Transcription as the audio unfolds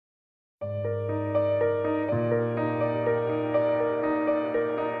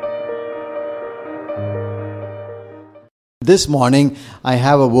This morning, I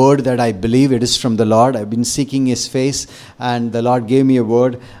have a word that I believe it is from the Lord. I've been seeking His face, and the Lord gave me a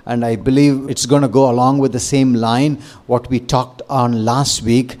word, and I believe it's going to go along with the same line what we talked on last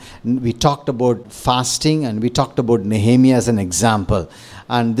week. We talked about fasting, and we talked about Nehemiah as an example.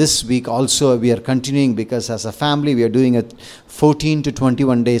 And this week also we are continuing, because as a family we are doing a 14 to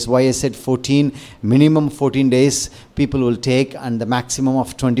 21 days. Why I said 14? Minimum 14 days people will take, and the maximum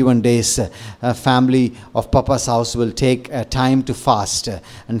of 21 days a family of Papa's house will take time to fast.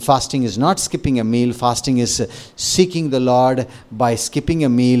 And fasting is not skipping a meal. Fasting is seeking the Lord by skipping a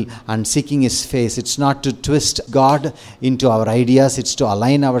meal and seeking His face. It's not to twist God into our ideas. It's to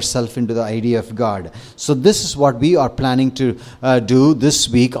align ourselves into the idea of God. So this is what we are planning to do this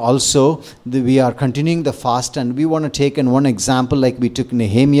week also. We are continuing the fast, and we want to take in one example like we took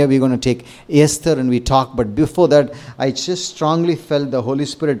Nehemiah. We're going to take Esther and we talk. But before that, I just strongly felt the Holy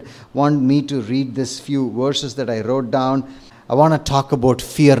Spirit wanted me to read this few verses that I wrote down. I want to talk about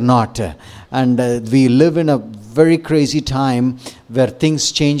fear not. And we live in a very crazy time where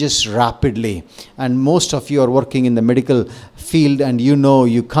things changes rapidly. And most of you are working in the medical field, and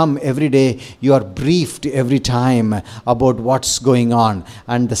you come every day, you are briefed every time about what's going on.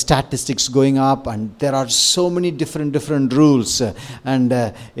 And the statistics going up, and there are so many different rules. And,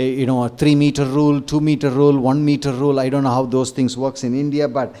 a 3-meter rule, 2-meter rule, 1-meter rule. I don't know how those things works in India,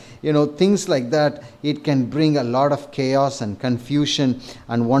 but, things like that, it can bring a lot of chaos and confusion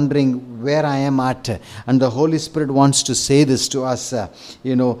and wondering where I am at. And the Holy Spirit wants to say this to us,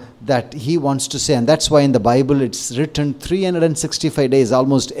 that He wants to say. And that's why in the Bible it's written 365 days,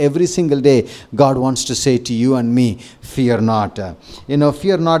 almost every single day, God wants to say to you and me, fear not.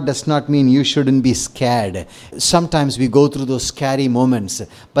 Fear not does not mean you shouldn't be scared. Sometimes we go through those scary moments,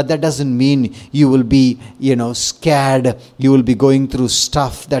 but that doesn't mean you will be, scared. You will be going through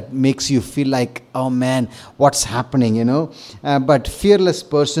stuff that makes you feel like, oh man, what's happening, But fearless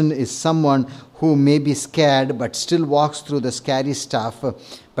person is someone who may be scared but still walks through the scary stuff,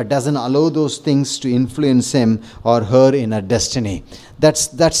 but doesn't allow those things to influence him or her in a destiny.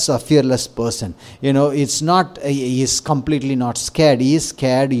 That's a fearless person. It's not he is completely not scared. He is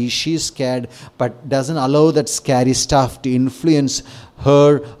scared, she is scared, but doesn't allow that scary stuff to influence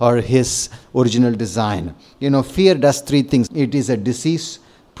her or his original design. Fear does three things. It is a disease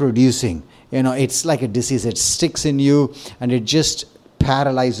producing. It's like a disease. It sticks in you, and it just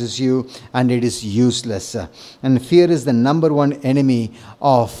paralyzes you, and it is useless. And fear is the number one enemy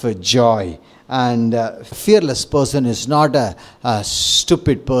of joy. And fearless person is not a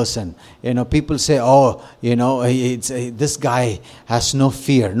stupid person. People say, this guy has no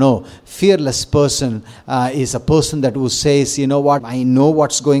fear. No, fearless person is a person that who says, I know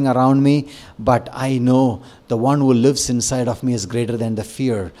what's going around me, but I know the one who lives inside of me is greater than the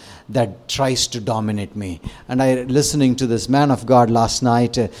fear that tries to dominate me. And I listening to this man of God last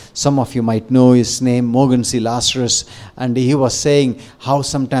night. Some of you might know his name, Morgan C. Lazarus, and he was saying how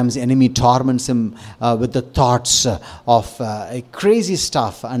sometimes the enemy torments him with the thoughts of crazy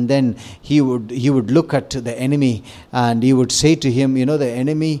stuff. And then he would look at the enemy, and he would say to him, the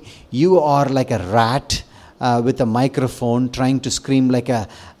enemy, you are like a rat with a microphone trying to scream like a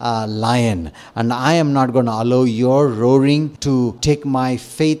lion, and I am not going to allow your roaring to take my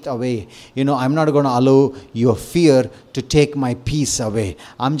faith away. I'm not going to allow your fear to take my peace away.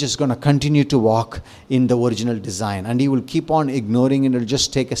 I'm just going to continue to walk in the original design. And he will keep on ignoring, and he'll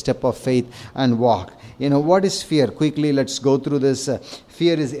just take a step of faith and walk. What is fear? Quickly, let's go through this.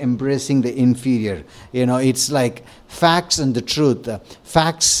 Fear is embracing the inferior. It's like facts and the truth.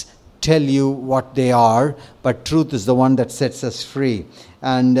 Facts tell you what they are, but truth is the one that sets us free.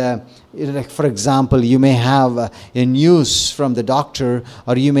 And for example, you may have a news from the doctor,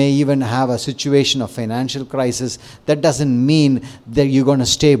 or you may even have a situation of financial crisis. That doesn't mean that you're going to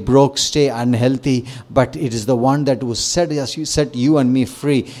stay broke, stay unhealthy, but it is the one that will set you and me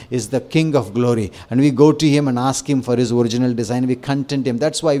free, is the King of glory. And we go to Him and ask Him for His original design. We content Him.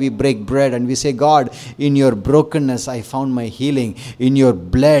 That's why we break bread and we say, God, in your brokenness I found my healing. In your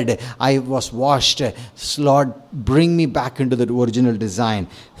blood I was washed. Lord, bring me back into the original design.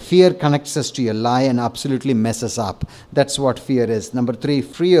 Fear connects us to a lie and absolutely messes up. That's what fear is. Number 3,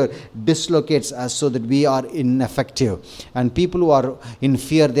 fear dislocates us so that we are ineffective. And people who are in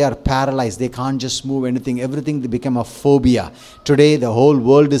fear, they are paralyzed. They can't just move anything. Everything, they become a phobia. Today, the whole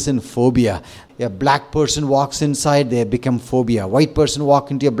world is in phobia. A black person walks inside, they become phobia. White person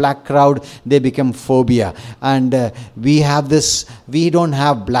walk into a black crowd, they become phobia. And we don't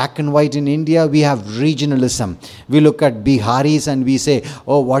have black and white in India, we have regionalism. We look at Biharis and we say,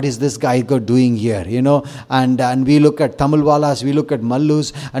 oh, what is this guy doing here? And we look at Tamilwalas, we look at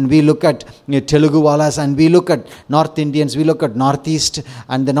Mallus, and we look at Teluguwalas, and we look at North Indians, we look at Northeast,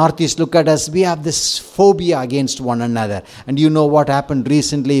 and the Northeast look at us. We have this phobia against one another. And you know what happened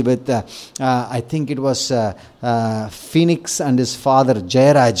recently with I think it was Phoenix and his father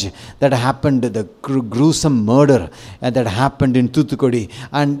Jayaraj, that happened, the gruesome murder that happened in Thoothukudi.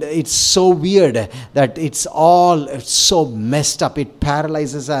 And it's so weird that it's so messed up. It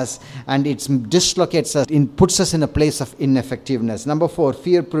paralyzes us and it dislocates us, it puts us in a place of ineffectiveness. Number 4,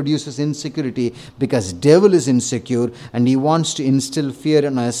 fear produces insecurity because devil is insecure and he wants to instill fear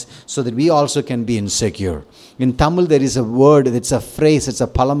in us so that we also can be insecure. In Tamil there is a word, it's a phrase, it's a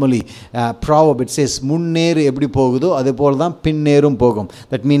palamoli proverb. It says, Munneru eppadi pogudho adhe pol dhaan pinnerum pogum.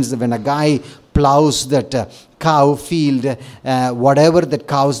 That means that when a guy plows that cow field, whatever that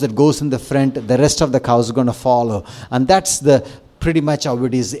cows that goes in the front, the rest of the cows are going to follow. And that's pretty much how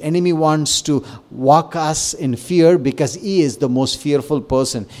it is. The enemy wants to walk us in fear because he is the most fearful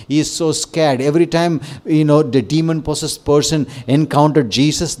person. He is so scared. Every time, the demon-possessed person encountered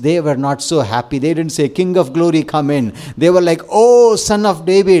Jesus, they were not so happy. They didn't say, King of glory, come in. They were like, oh, son of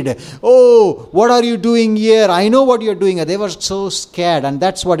David. Oh, what are you doing here? I know what you're doing. They were so scared. And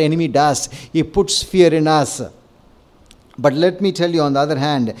that's what enemy does. He puts fear in us. But let me tell you, on the other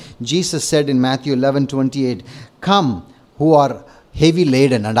hand, Jesus said in Matthew 11:28, come, who are heavy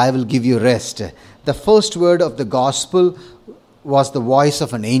laden, and I will give you rest. The first word of the gospel was the voice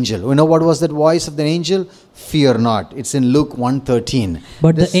of an angel. You know what was that voice of the angel? Fear not. It's in Luke 1:13.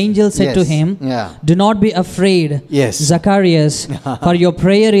 But the angel said to him, do not be afraid, Zacharias, for your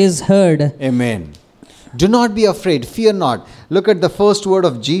prayer is heard. Amen. Do not be afraid, fear not. Look at the first word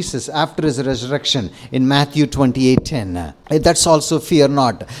of Jesus after his resurrection in Matthew 28:10. That's also fear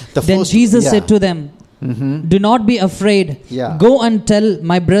not. Then Jesus said to them, do not be afraid. Go and tell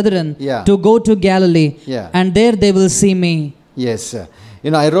my brethren to go to Galilee, and there they will see me. Yes.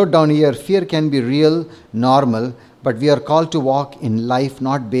 I wrote down here, fear can be real, normal, but we are called to walk in life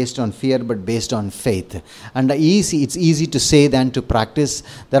not based on fear but based on faith. And it's easy to say than to practice.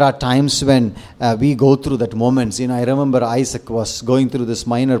 There are times when we go through that moments. I remember Isaac was going through this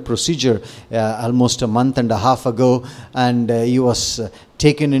minor procedure almost a month and a half ago, and he was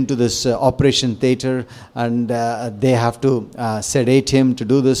taken into this operation theater, and they have to sedate him to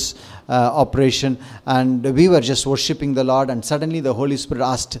do this operation. And we were just worshiping the Lord, and suddenly the Holy Spirit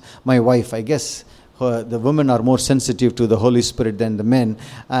asked my wife, I guess the women are more sensitive to the Holy Spirit than the men,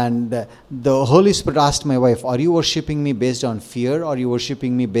 and the Holy Spirit asked my wife, are you worshiping me based on fear or are you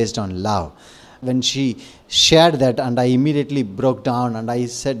worshiping me based on love? When she shared that, and I immediately broke down and I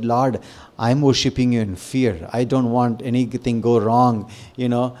said, Lord, I'm worshiping you in fear. I don't want anything go wrong,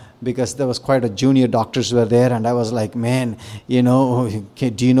 because there was quite a junior doctors were there, and I was like, man, do you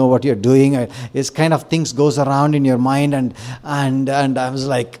know what you're doing? It's kind of things goes around in your mind, and I was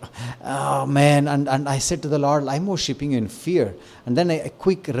like, oh man, and I said to the Lord, I'm worshiping you in fear. And then a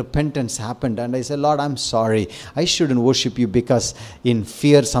quick repentance happened, and I said, Lord, I'm sorry. I shouldn't worship you because in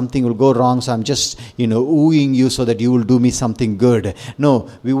fear something will go wrong, so I'm just, wooing you so that you will do me something good. No,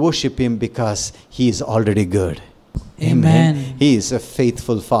 we worship him because he is already good. Amen. He is a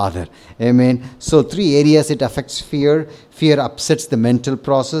faithful Father. Amen. So 3 areas it affects fear. Fear upsets the mental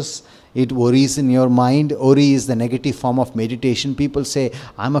process. It worries in your mind. Worry is the negative form of meditation. People say,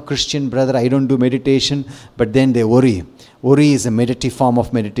 I'm a Christian brother, I don't do meditation, but then they worry. Worry is a meditative form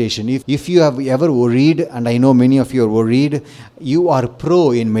of meditation. If you have ever worried, and I know many of you are worried, you are pro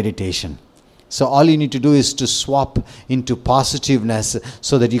in meditation. So all you need to do is to swap into positiveness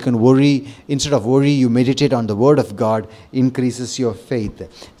so that you can worry. Instead of worry, you meditate on the Word of God, increases your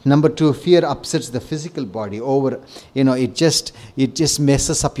faith. Number 2, fear upsets the physical body. It just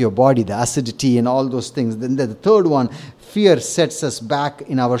messes up your body, the acidity and all those things. Then the third one, fear sets us back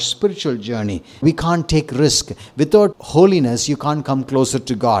in our spiritual journey. We can't take risk. Without holiness, you can't come closer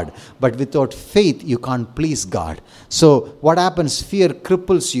to God. But without faith, you can't please God. So what happens? Fear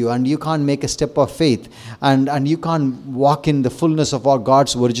cripples you, and you can't make a step of faith. And you can't walk in the fullness of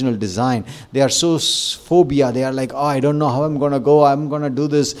God's original design. They are so phobia. They are like, I don't know how I'm going to go. I'm going to do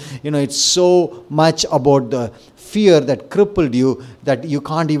this. It's so much about the fear that crippled you that you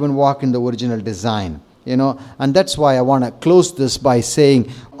can't even walk in the original design. And that's why I want to close this by saying,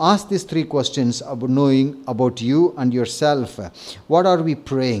 ask these 3 questions about knowing about you and yourself. What are we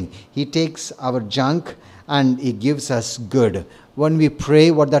praying? He takes our junk and he gives us good. when we pray,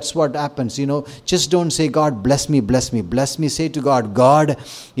 that's what happens. Just don't say, God, bless me, bless me, bless me. Say to God, God,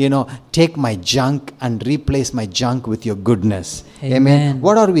 take my junk and replace my junk with your goodness. Amen.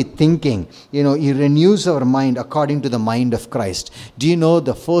 What are we thinking? He renews our mind according to the mind of Christ. Do you know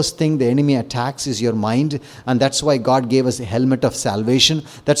the first thing the enemy attacks is your mind? And that's why God gave us the helmet of salvation.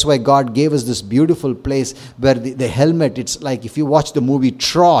 That's why God gave us this beautiful place where the helmet, it's like if you watch the movie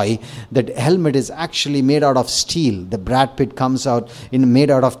Troy, that helmet is actually made out of steel. The Brad Pitt comes out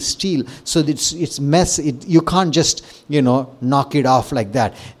made out of steel. So it's you can't just, knock it off like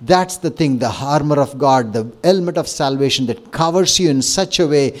that. That's the thing, the armor of God, the helmet of salvation that covers you in such a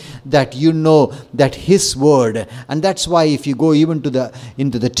way that you know that His word. And that's why if you go even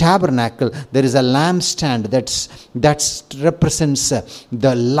into the tabernacle, there is a lampstand that represents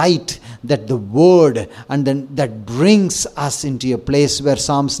the light, that the word, and then that brings us into a place where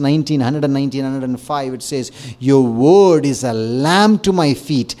Psalms 119, 105, it says, your word is a lamp to my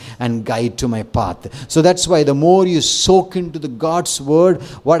feet and guide to my path. So that's why the more you soak into the God's word,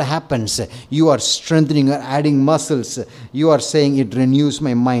 what happens? You are strengthening, you are adding muscles. You are saying it renews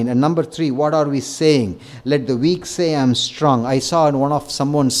my mind. And number 3, what are we saying? Let the weak say I am strong. I saw in one of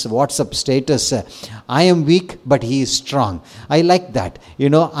someone's WhatsApp status, I am weak, but he is strong. I like that.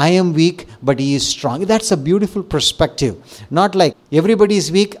 I am weak, but he is strong. That's a beautiful perspective. Not like everybody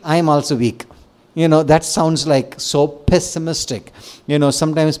is weak, I am also weak. That sounds like so pessimistic.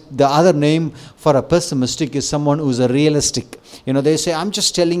 Sometimes the other name for a pessimistic is someone who's a realistic. They say, I'm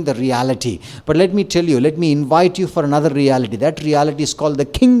just telling the reality. But let me tell you, let me invite you for another reality. That reality is called the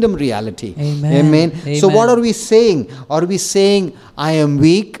kingdom reality. Amen. Amen. So what are we saying? Are we saying, I am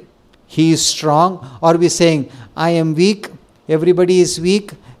weak, he is strong? Or are we saying, I am weak, everybody is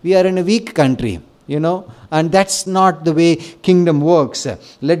weak, we are in a weak country? And that's not the way kingdom works.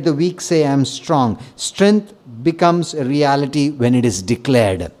 Let the weak say, I am strong. Strength becomes a reality when it is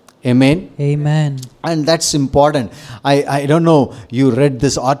declared. Amen. Amen. And that's important. I don't know, you read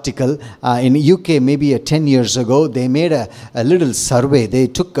this article in UK maybe 10 years ago. They made a little survey. They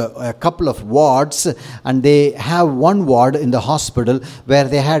took a couple of wards, and they have one ward in the hospital where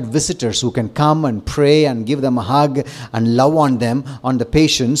they had visitors who can come and pray and give them a hug and love on them, on the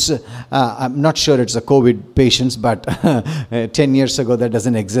patients. I'm not sure it's a COVID patients, but 10 years ago that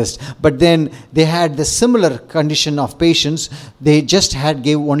doesn't exist. But then they had the similar condition of patients. They just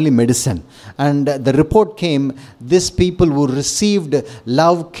gave only medicine. And the report came, these people who received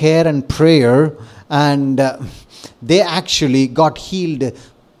love, care and prayer, and they actually got healed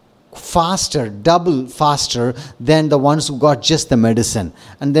faster, double faster than the ones who got just the medicine.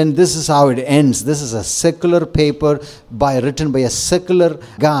 And then this is how it ends. This is a secular paper written by a secular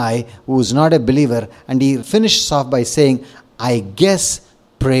guy who is not a believer, and he finishes off by saying, I guess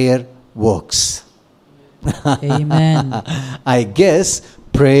prayer works. Amen. I guess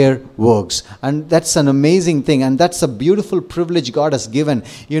prayer works. And that's an amazing thing, and that's a beautiful privilege God has given.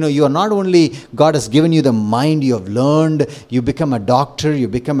 You are not only, God has given you the mind, you have learned, you become a doctor, you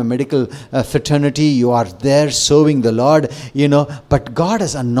become a medical fraternity, you are there serving the Lord, but God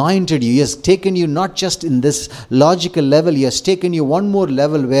has anointed you. He has taken you not just in this logical level, He has taken you one more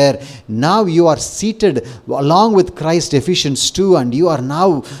level where now you are seated along with Christ, Ephesians 2, and you are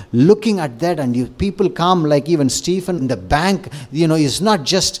now looking at that, and people come, like even Stephen in the bank, is not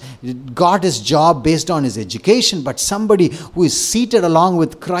just got his job based on his education, but somebody who is seated along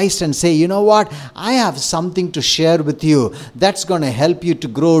with Christ and say, you know what, I have something to share with you that's going to help you to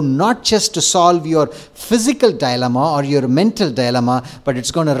grow, not just to solve your physical dilemma or your mental dilemma, but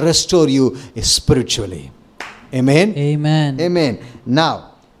it's going to restore you spiritually. Amen? Amen. Amen. Now,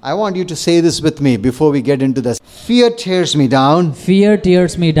 I want you to say this with me before we get into this. Fear tears me down. Fear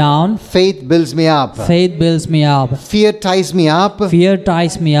tears me down. Faith builds me up. Faith builds me up. Fear ties me up. Fear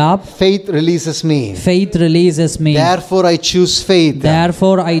ties me up. Faith releases me. Faith releases me. Therefore I choose faith.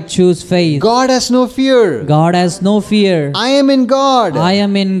 Therefore I choose faith. God has no fear. God has no fear. I am in God. I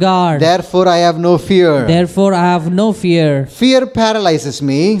am in God. Therefore I have no fear. Therefore I have no fear. Fear paralyzes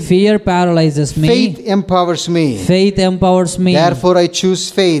me. Fear paralyzes me. Faith empowers me. Faith empowers me. Therefore I choose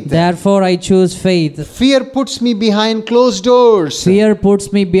faith. Therefore I choose faith. Fear puts me behind closed doors. Fear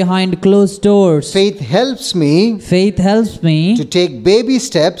puts me behind closed doors. Faith helps me. Faith helps me to take baby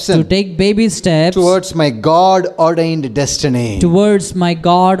steps. Towards my God-ordained destiny. Towards my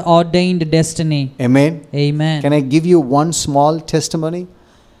God-ordained destiny. Amen. Amen. Can I give you one small testimony?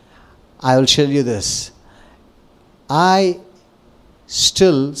 I will tell you this. I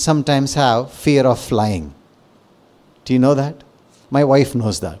still sometimes have fear of flying. Do you know that? My wife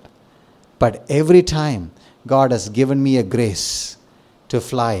knows that. But every time God has given me a grace to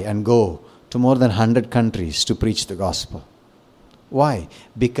fly and go to more than 100 countries to preach the gospel. Why?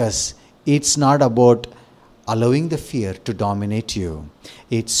 Because it's not about allowing the fear to dominate you.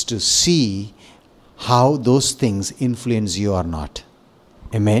 It's to see how those things influence you or not.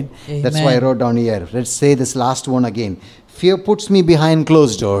 Amen? Amen. That's why I wrote down here. Let's say this last one again. Fear puts me behind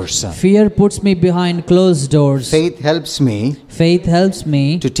closed doors. Fear puts me behind closed doors. Faith helps me. Faith helps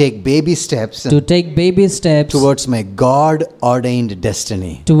me To take baby steps. To take baby steps. Towards my God-ordained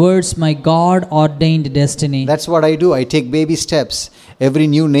destiny. Towards my God-ordained destiny. That's what I do. I take baby steps. Every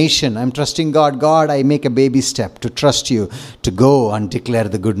new nation, I'm trusting God. God, I make a baby step to trust you, to go and declare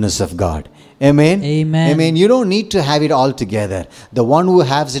the goodness of God. Amen? Amen. Amen. You don't need to have it all together. The one who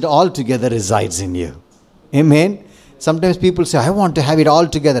has it all together resides in you. Amen? Sometimes people say, I want to have it all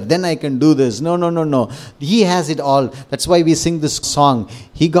together. Then I can do this. No. He has it all. That's why we sing this song.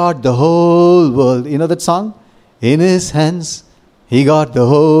 He got the whole world. You know that song? In his hands, he got the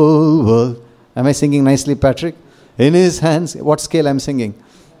whole world. Am I singing nicely, Patrick? In his hands. What scale I'm singing?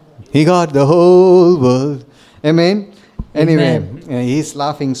 He got the whole world. Amen? Anyway, he's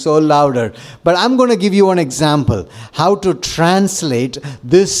laughing so louder. But I'm going to give you one example. How to translate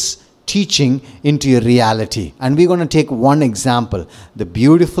this teaching into your reality. And we're going to take one example. The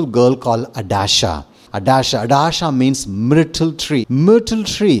beautiful girl called Adasha. Adasha means myrtle tree. Myrtle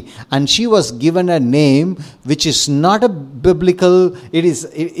tree. And she was given a name which is not a biblical, it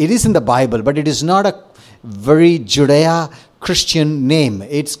is in the Bible, but it is not a very Judeo-Christian name.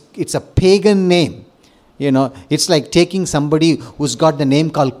 It's a pagan name. You know, it's like taking somebody who's got the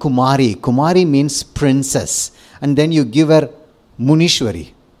name called Kumari. Kumari means princess. And then you give her Munishwari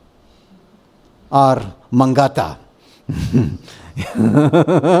or Mangata.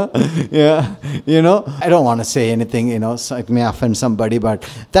 Yeah, you know, I don't want to say anything, you know, so it may offend somebody, but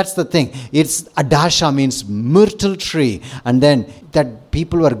that's the thing. It's Adasha means myrtle tree. And then that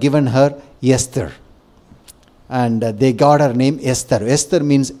people were given her Esther. And they got her name Esther. Esther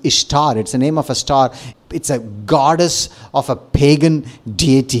means Ishtar. It's the name of a star. It's a goddess of a pagan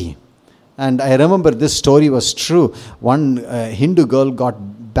deity. And I remember this story was true. One Hindu girl got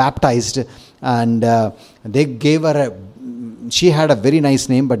baptized, and they gave her she had a very nice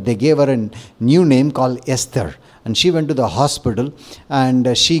name, but they gave her a new name called Esther. And she went to the hospital,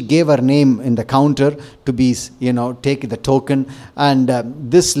 and she gave her name in the counter to be, take the token. And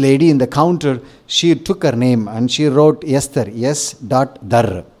this lady in the counter, she took her name and she wrote Esther,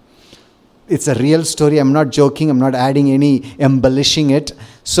 S.Dar. It's a real story. I'm not joking. I'm not adding any embellishing it.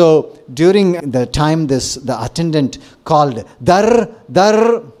 So during the time the attendant called, Dar,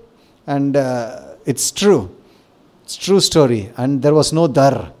 and it's true. It's true story. And there was no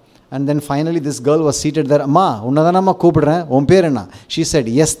Dar. And then finally this girl was seated there. Amma, unnadanamma koopidren, un per enna? She said,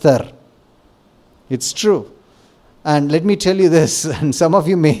 Esther. It's true. And let me tell you this, and some of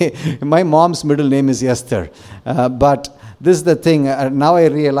you my mom's middle name is Esther. But this is the thing, now I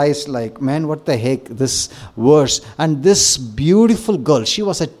realized, man, what the heck, this verse. And this beautiful girl, she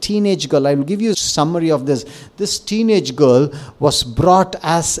was a teenage girl. I will give you a summary of this. This teenage girl was brought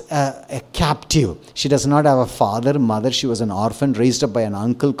as a captive. She does not have a father, mother. She was an orphan, raised up by an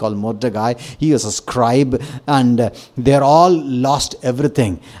uncle called Mordecai. He was a scribe, and they're all lost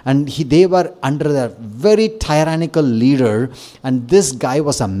everything. And they were under a very tyrannical leader, and this guy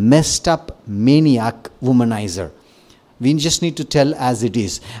was a messed up maniac womanizer. We just need to tell as it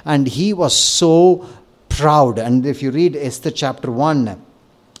is. And he was so proud. And if you read Esther chapter 1,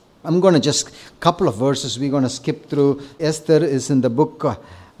 I'm going to just couple of verses we're going to skip through. Esther is in the book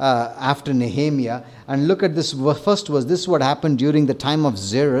after Nehemiah. And look at this first verse. This is what happened during the time of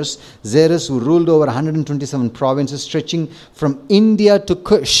Xerxes. Xerxes, who ruled over 127 provinces stretching from India to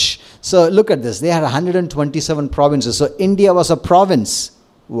Kush. So look at this. They had 127 provinces. So India was a province.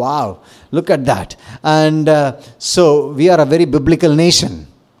 Wow, look at that. And so we are a very biblical nation.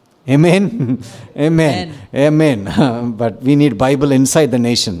 Amen? Amen. Amen. But we need Bible inside the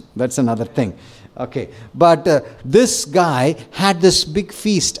nation. That's another thing. Okay. But this guy had this big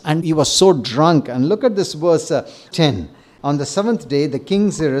feast, and he was so drunk. And look at this verse 10. On the seventh day, the king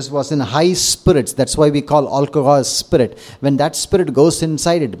Xerxes was in high spirits. That's why we call alcohol a spirit. When that spirit goes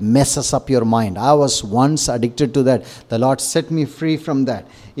inside, it messes up your mind. I was once addicted to that. The Lord set me free from that.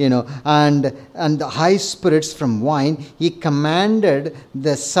 And the high spirits from wine, he commanded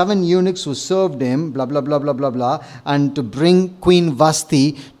the 7 eunuchs who served him, blah, blah, blah, blah, blah, blah, and to bring Queen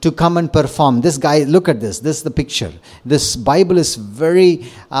Vashti to come and perform. This guy, look at this. This is the picture. This Bible is very,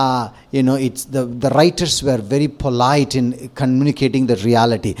 it's the writers were very polite in communicating the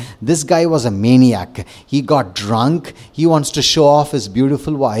reality. This guy was a maniac. He got drunk. He wants to show off his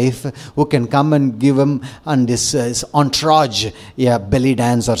beautiful wife who can come and give him and his entourage belly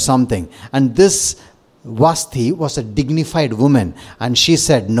dance or something. And this Vasti was a dignified woman, and she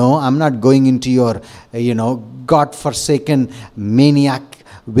said, no, I'm not going into your, God-forsaken maniac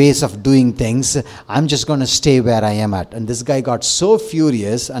ways of doing things. I'm just going to stay where I am at. And this guy got so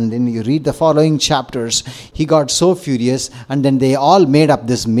furious, and then you read the following chapters, he got so furious, and then they all made up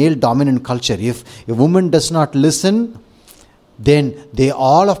this male dominant culture. If a woman does not listen, then they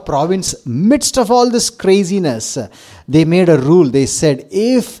all of province, midst of all this craziness, they made a rule. They said,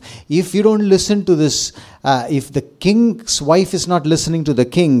 if you don't listen to this, if the king's wife is not listening to the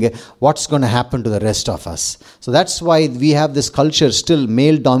king, what's going to happen to the rest of us? So that's why we have this culture, still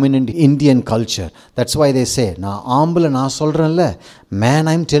male dominant Indian culture. That's why they say, na ambula na solranle, man,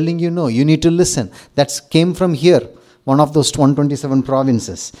 I'm telling you, no, you need to listen. That came from here, one of those 127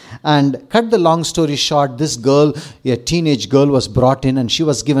 provinces. And cut the long story short, this girl, a teenage girl, was brought in, and she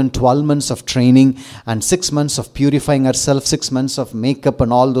was given 12 months of training and 6 months of purifying herself, 6 months of makeup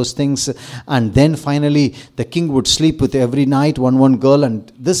and all those things. And then finally the king would sleep with every night one girl,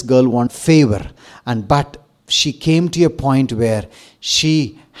 and this girl wanted favor. But she came to a point where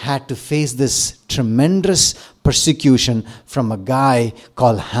she had to face this tremendous persecution from a guy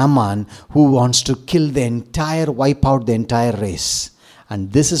called Haman, who wants to wipe out the entire race.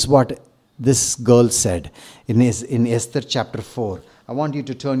 And this is what this girl said in Esther chapter 4. I want you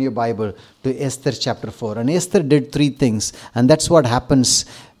to turn your Bible to Esther chapter 4. And Esther did 3 things. And that's what happens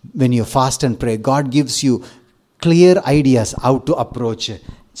when you fast and pray. God gives you clear ideas how to approach it.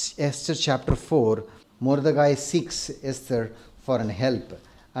 Esther chapter 4, Mordecai seeks Esther for an help.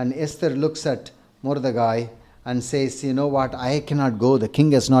 And Esther looks at Mordecai and says, you know what, I cannot go. The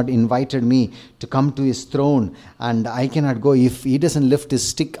king has not invited me to come to his throne, and I cannot go. If he doesn't lift his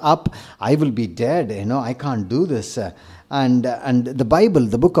stick up, I will be dead. I can't do this. And the Bible,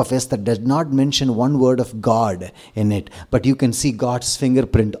 the book of Esther, does not mention one word of God in it, but you can see God's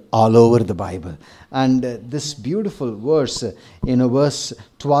fingerprint all over the Bible. And this beautiful verse, verse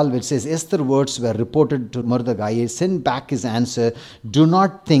 12, it says, Esther's words were reported to Mordecai. He sent back his answer, do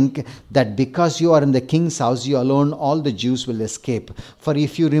not think that because you are in the king's house, you alone, all the Jews will escape. For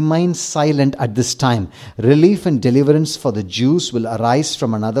if you remain silent at this time, relief and deliverance for the Jews will arise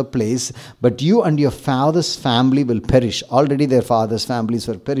from another place, but you and your father's family will perish. Already their fathers' families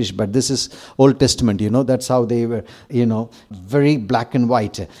were perished, but this is Old Testament, that's how they were, very black and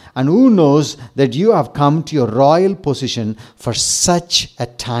white. And who knows that you have come to your royal position for such a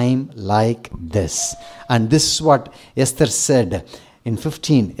time like this. And this is what Esther said in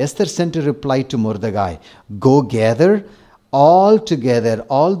 15. Esther sent a reply to Mordecai, go gather all together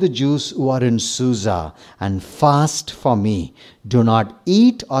all the Jews who are in Susa and fast for me. Do not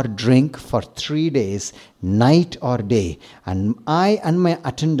eat or drink for 3 days, night or day. And I and my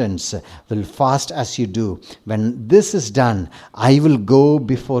attendants will fast as you do. When this is done, I will go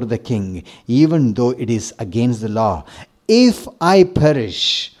before the king, even though it is against the law. If I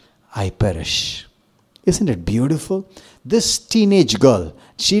perish, I perish. Isn't it beautiful? This teenage girl,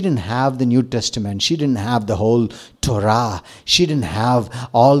 she didn't have the New Testament. She didn't have the whole Torah. She didn't have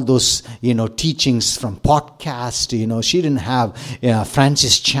all those, teachings from podcast. She didn't have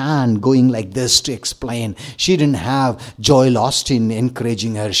Francis Chan going like this to explain. She didn't have Joel Austin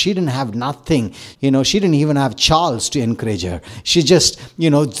encouraging her. She didn't have nothing. She didn't even have Charles to encourage her. She just,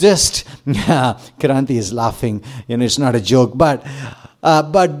 Kiranti is laughing. It's not a joke.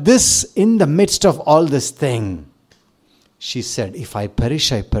 But this, in the midst of all this thing, she said, if I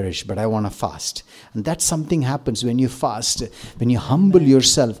perish, I perish, but I want to fast. And that something happens when you fast. When you humble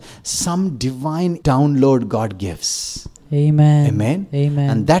yourself, some divine download God gives. Amen. Amen. Amen.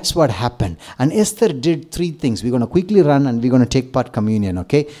 And that's what happened. And Esther did 3 things. We're going to quickly run and we're going to take part communion,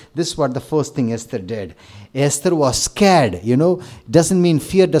 okay? This is what the first thing Esther did. Esther was scared,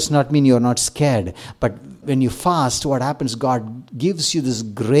 fear does not mean you're not scared. But when you fast, what happens? God gives you this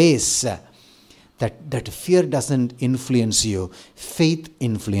grace that fear doesn't influence you. Faith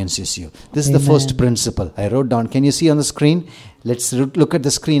influences you. This is the first principle. I wrote down. Can you see on the screen? Let's look at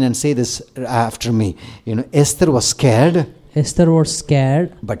the screen and say this after me. Esther was scared. Esther was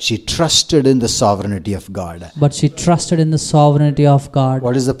scared. But she trusted in the sovereignty of God. But she trusted in the sovereignty of God.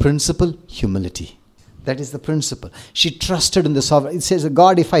 What is the principle? Humility. That is the principle. She trusted in the sovereignty. It says,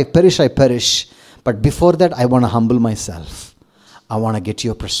 God, if I perish, I perish. But before that, I want to humble myself. I want to get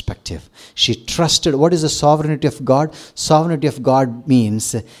your perspective. She trusted. What is the sovereignty of God? Sovereignty of God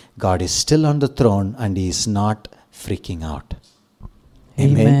means God is still on the throne and He is not freaking out.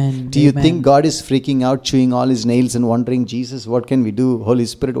 Amen. Do you think God is freaking out, chewing all His nails and wondering, Jesus, what can we do? Holy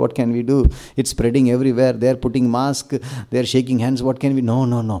Spirit, what can we do? It's spreading everywhere. They're putting masks. They're shaking hands. What can we?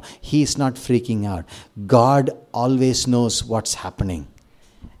 No. He is not freaking out. God always knows what's happening.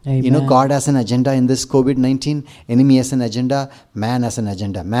 Amen. You know, God has an agenda in this COVID-19. Enemy has an agenda. Man has an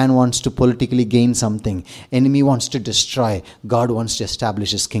agenda. Man wants to politically gain something. Enemy wants to destroy. God wants to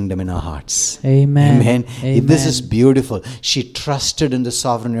establish His kingdom in our hearts. Amen. Amen. Amen. This is beautiful. She trusted in the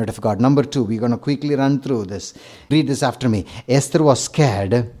sovereign word of God. Number 2, we're going to quickly run through this. Read this after me. Esther was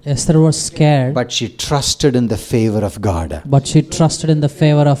scared. Esther was scared. But she trusted in the favor of God. But she trusted in the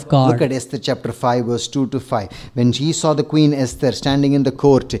favor of God. Look at Esther chapter 5 verse 2 to 5. When he saw the queen Esther standing in the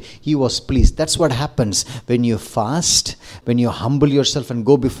court, he was pleased. That's what happens when you fast, when you humble yourself and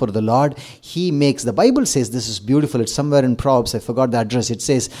go before the Lord. He makes, the Bible says, this is beautiful. It's somewhere in Proverbs. I forgot the address. It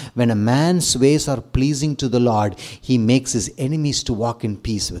says, when a man's ways are pleasing to the Lord, he makes his enemies to walk in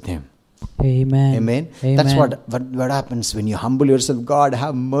peace with him. Amen. Amen. Amen. That's what happens when you humble yourself. God,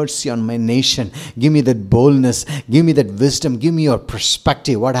 have mercy on my nation. Give me that boldness. Give me that wisdom. Give me your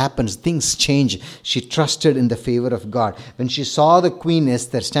perspective. What happens? Things change. She trusted in the favor of God. When she saw the queen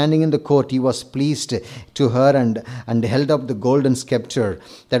Esther standing in the court, he was pleased to her and held up the golden scepter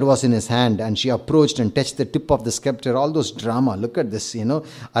that was in his hand. And she approached and touched the tip of the scepter. All those drama. Look at this,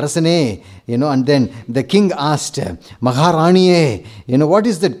 Arasane, and then the king asked, Maharaniye, what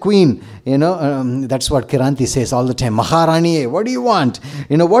is that queen? That's what Kiranti says all the time. Maharani, what do you want?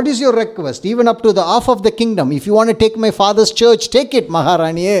 What is your request? Even up to the half of the kingdom. If you want to take my father's church, take it,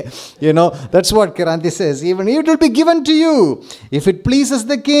 Maharani. That's what Kiranti says. Even it will be given to you. If it pleases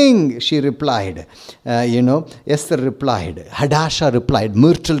the king, she replied. Esther replied. Hadassah replied.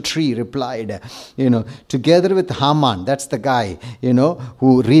 Myrtle tree replied. Together with Haman, that's the guy,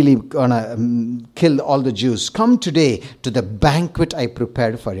 who really gonna kill all the Jews. Come today to the banquet I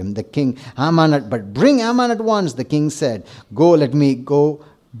prepared for him. The king, but bring Haman at once, the king said. Go, let me go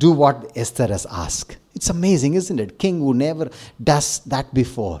do what Esther has asked. It's amazing, isn't it? King who never does that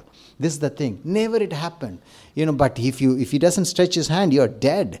before. This is the thing. Never it happened. But if he doesn't stretch his hand, you're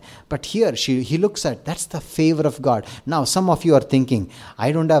dead. But here, he looks at, that's the favor of God. Now, some of you are thinking,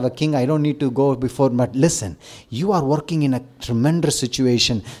 I don't have a king, I don't need to go before. But listen, you are working in a tremendous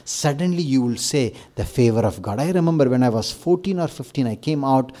situation. Suddenly you will say, the favor of God. I remember when I was 14 or 15, I came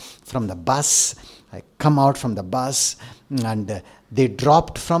out from the bus. And they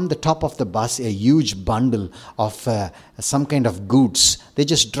dropped from the top of the bus a huge bundle of some kind of goods. They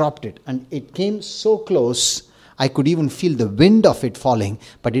just dropped it. And it came so close, I could even feel the wind of it falling,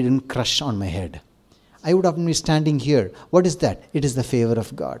 but it didn't crush on my head. I would have been standing here. What is that? It is the favor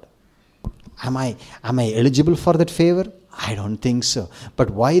of God. Am I eligible for that favor? I don't think so.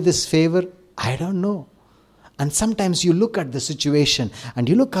 But why this favor? I don't know. And sometimes you look at the situation and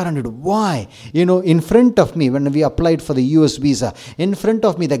you look around it. Why? In front of me, when we applied for the US visa, in front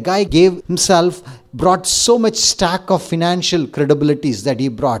of me, the guy brought so much stack of financial credibilities that he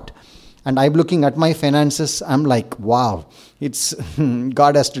brought. And I'm looking at my finances. I'm like, wow, it's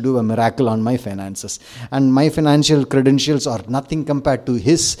God has to do a miracle on my finances. And my financial credentials are nothing compared to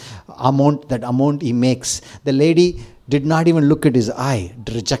his amount, that amount he makes. The lady did not even look at his eye,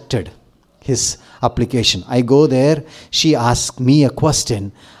 rejected his application. I go there, she asked me a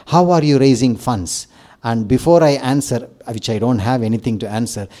question, how are you raising funds? And before I answer, which I don't have anything to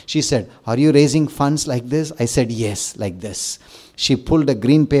answer, she said, are you raising funds like this? I said, yes, like this. She pulled a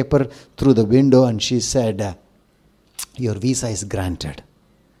green paper through the window and she said, your visa is granted.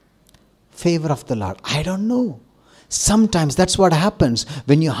 Favor of the Lord. I don't know. Sometimes that's what happens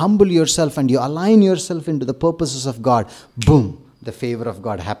when you humble yourself and you align yourself into the purposes of God. Boom. The favor of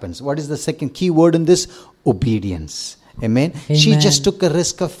God happens. What is the second key word in this? Obedience. Amen. She just took a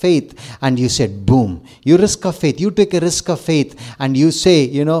risk of faith and you said, boom. You risk of faith. You take a risk of faith and you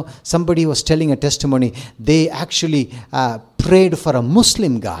say, somebody was telling a testimony. They actually prayed for a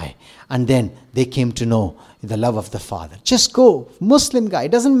Muslim guy and then they came to know the love of the Father. Just go. Muslim guy.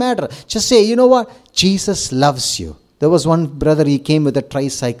 It doesn't matter. Just say, you know what? Jesus loves you. There was one brother, he came with a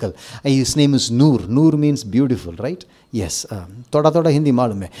tricycle. His name is Noor. Noor means beautiful, right? Yes. Thoda Hindi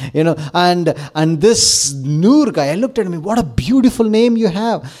malume. And this Noor guy, I looked at him, what a beautiful name you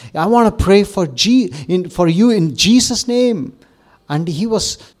have. I want to pray for you in Jesus' name. And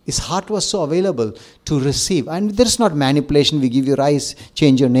his heart was so available to receive. And there is not manipulation. We give you rice,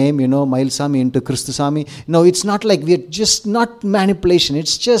 change your name, Mailsami into Christusami. No, it's not like we're just not manipulation.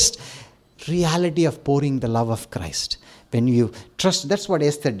 It's just reality of pouring the love of Christ. When you trust, that's what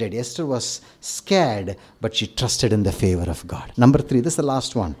Esther did. Esther was scared, but she trusted in the favor of God. Number 3, this is the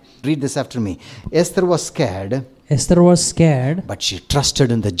last one. Read this after me. Esther was scared. Esther was scared, but she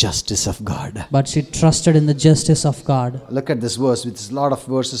trusted in the justice of God. But she trusted in the justice of God. Look at this verse. It's a lot of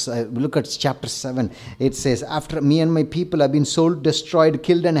verses. Look at chapter 7. It says, after me and my people have been sold, destroyed,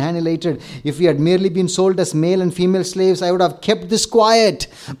 killed and annihilated. If we had merely been sold as male and female slaves, I would have kept this quiet.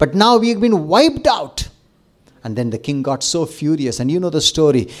 But now we have been wiped out. And then the king got so furious. And you know the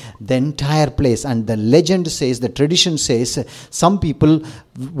story. The entire place. And the legend says, the tradition says, some people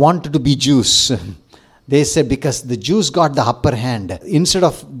wanted to be Jews. They said because the Jews got the upper hand. Instead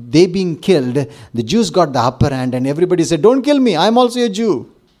of they being killed, the Jews got the upper hand. And everybody said, don't kill me. I'm also a Jew.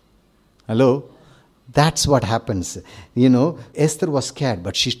 Hello? That's what happens. You know, Esther was scared,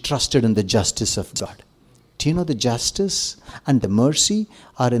 but she trusted in the justice of God. Do you know the justice and the mercy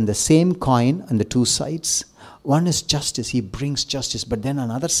are in the same coin on the two sides? One is justice. He brings justice. But then on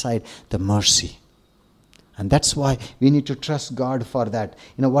the other side, the mercy. And that's why we need to trust God for that.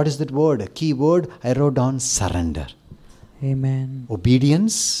 You know, what is that word? A key word I wrote down, surrender. Amen.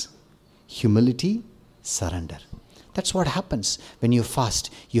 Obedience, humility, surrender. That's what happens when you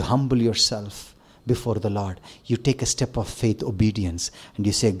fast. You humble yourself before the Lord. You take a step of faith, obedience. And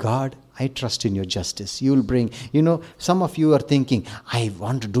you say, God, I trust in your justice. You will bring, you know, some of you are thinking, I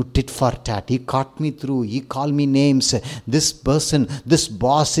want to do tit for tat. He caught me through. He called me names. This person, this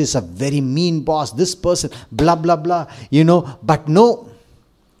boss is a very mean boss. This person, blah, blah, blah. You know, but no,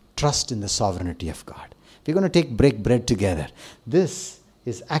 trust in the sovereignty of God. We're going to break bread together. This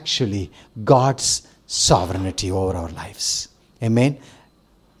is actually God's sovereignty over our lives. Amen.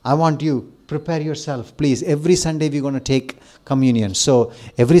 I want you, prepare yourself, please. Every Sunday we're going to take communion. So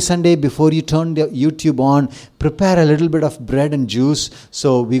every Sunday before you turn the YouTube on, prepare a little bit of bread and juice.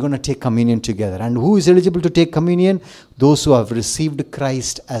 So we're going to take communion together. And who is eligible to take communion? Those who have received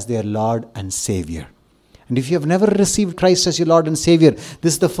Christ as their Lord and Savior. And if you have never received Christ as your Lord and Savior,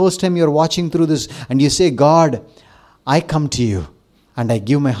 this is the first time you're watching through this and you say, God, I come to you and I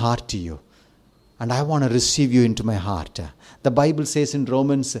give my heart to you. And I want to receive you into my heart. The Bible says in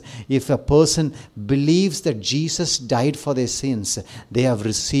Romans, if a person believes that Jesus died for their sins, they have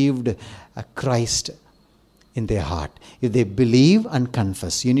received Christ in their heart. If they believe and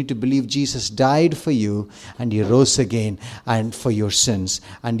confess, you need to believe Jesus died for you and he rose again and for your sins.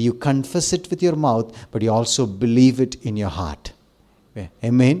 And you confess it with your mouth, but you also believe it in your heart.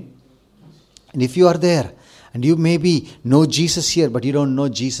 Amen. And if you are there and you maybe know Jesus here, but you don't know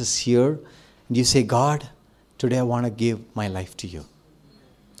Jesus here, and you say, God, today I want to give my life to you.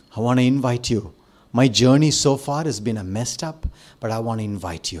 I want to invite you. My journey so far has been a messed up, but I want to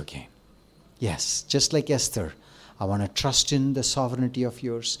invite you again. Yes, just like Esther, I want to trust in the sovereignty of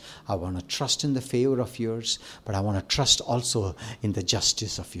yours. I want to trust in the favor of yours, but I want to trust also in the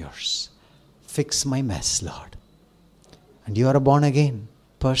justice of yours. Fix my mess, Lord. And you are a born again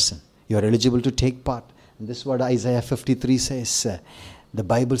person. You are eligible to take part. And this is what Isaiah 53 says. The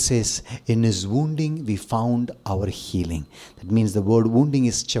Bible says, in his wounding we found our healing. That means the word wounding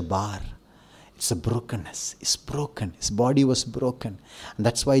is chabar. It's a brokenness. It's broken. His body was broken. And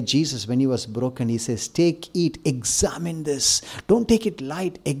that's why Jesus, when he was broken, he says, take, eat, examine this. Don't take it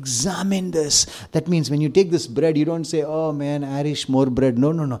light. Examine this. That means when you take this bread, you don't say, oh man, Arish, more bread.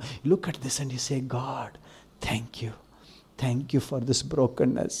 No. You look at this and you say, God, thank you. Thank you for this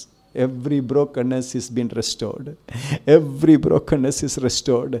brokenness. Every brokenness is been restored. Every brokenness is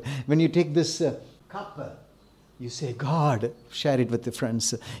restored. When you take this cup, you say, God, share it with the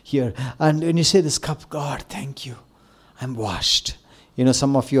friends here. And when you say this cup, God, thank you. I'm washed. You know,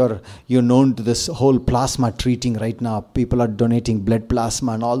 some of you you're known to this whole plasma treating right now. People are donating blood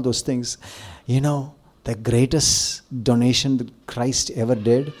plasma and all those things. You know, the greatest donation that Christ ever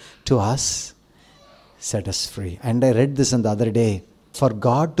did to us set us free. And I read this on the other day. For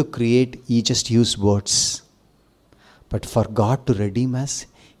God to create, he just used words. But for God to redeem us,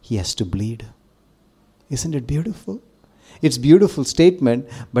 he has to bleed. Isn't it beautiful? It's a beautiful statement,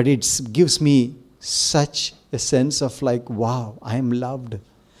 but it gives me such a sense of like, wow, I am loved.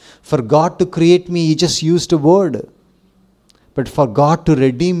 For God to create me, he just used a word. But for God to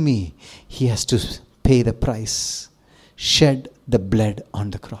redeem me, he has to pay the price, shed the blood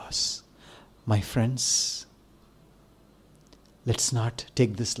on the cross. My friends, let's not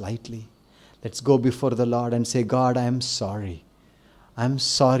take this lightly. Let's go before the Lord and say, God, I am sorry. I'm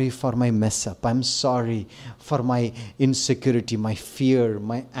sorry for my mess up. I'm sorry for my insecurity, my fear,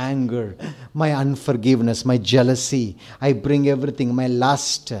 my anger, my unforgiveness, my jealousy. I bring everything, my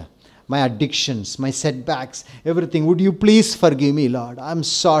lust, my addictions, my setbacks, everything. Would you please forgive me, Lord? I'm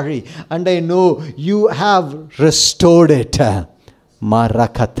sorry. And I know you have restored it.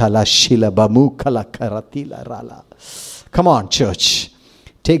 Come on, church.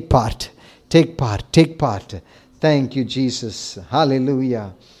 Take part. Take part. Take part. Thank you, Jesus.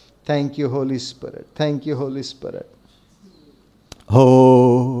 Hallelujah. Thank you, Holy Spirit. Thank you, Holy Spirit.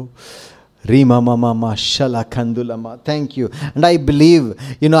 Oh, Rima Mama Shala Kandulama. Thank you. And I believe,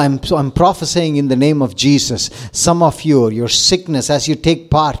 I'm prophesying in the name of Jesus. Some of you, your sickness, as you take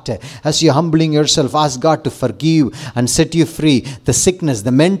part, as you're humbling yourself, ask God to forgive and set you free. The sickness,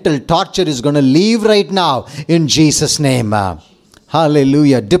 the mental torture is going to leave right now in Jesus' name.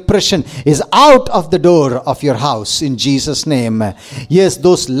 Hallelujah. Depression is out of the door of your house in Jesus' name. Yes,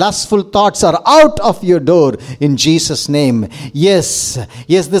 those lustful thoughts are out of your door in Jesus' name. Yes,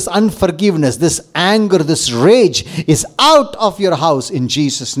 this unforgiveness, this anger, this rage is out of your house in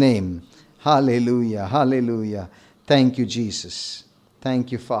Jesus' name. Hallelujah. Hallelujah. Thank you, Jesus.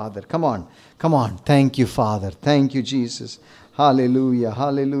 Thank you, Father. Come on. Thank you, Father. Thank you, Jesus. Hallelujah.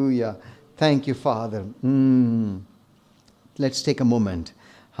 Hallelujah. Thank you, Father. Let's take a moment.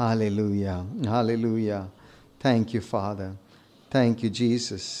 Hallelujah. Hallelujah. Thank you, Father. Thank you,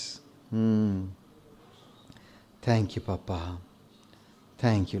 Jesus. Thank you, Papa.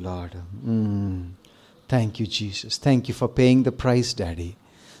 Thank you, Lord. Thank you, Jesus. Thank you for paying the price, Daddy,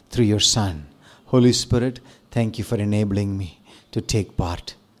 through your Son. Holy Spirit, thank you for enabling me to take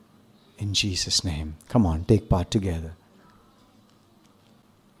part in Jesus' name. Come on, take part together.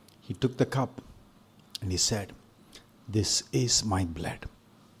 He took the cup and he said, "This is my blood.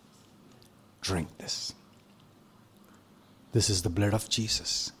 Drink this." This is the blood of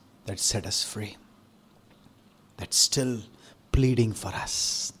Jesus that set us free, that's still pleading for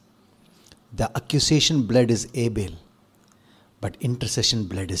us. The accusation blood is Abel, but intercession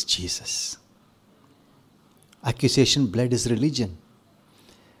blood is Jesus. Accusation blood is religion.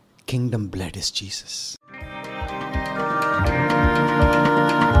 Kingdom blood is Jesus.